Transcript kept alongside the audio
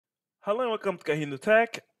Hello and welcome to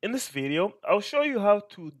KahindoTech. In this video, I'll show you how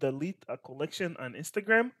to delete a collection on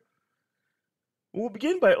Instagram. We'll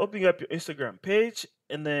begin by opening up your Instagram page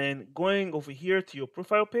and then going over here to your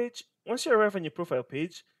profile page. Once you arrive on your profile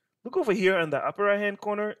page, look over here on the upper right hand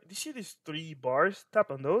corner. Do you see these three bars? Tap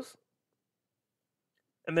on those.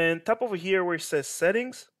 And then tap over here where it says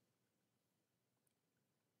settings.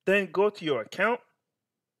 Then go to your account.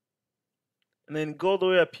 And then go all the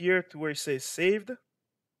way up here to where it says saved.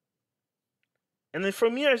 And then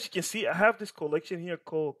from here, as you can see, I have this collection here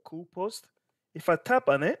called Cool Post. If I tap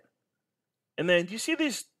on it, and then do you see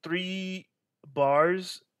these three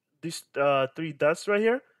bars, these three dots right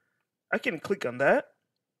here? I can click on that.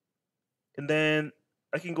 And then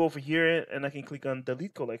I can go over here and I can click on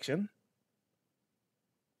delete collection.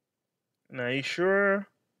 And are you sure?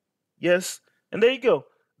 Yes. And there you go.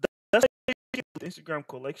 That's how you get the Instagram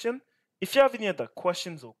collection. If you have any other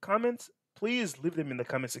questions or comments, please leave them in the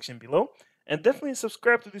comment section below. And definitely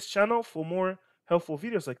subscribe to this channel for more helpful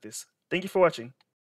videos like this. Thank you for watching.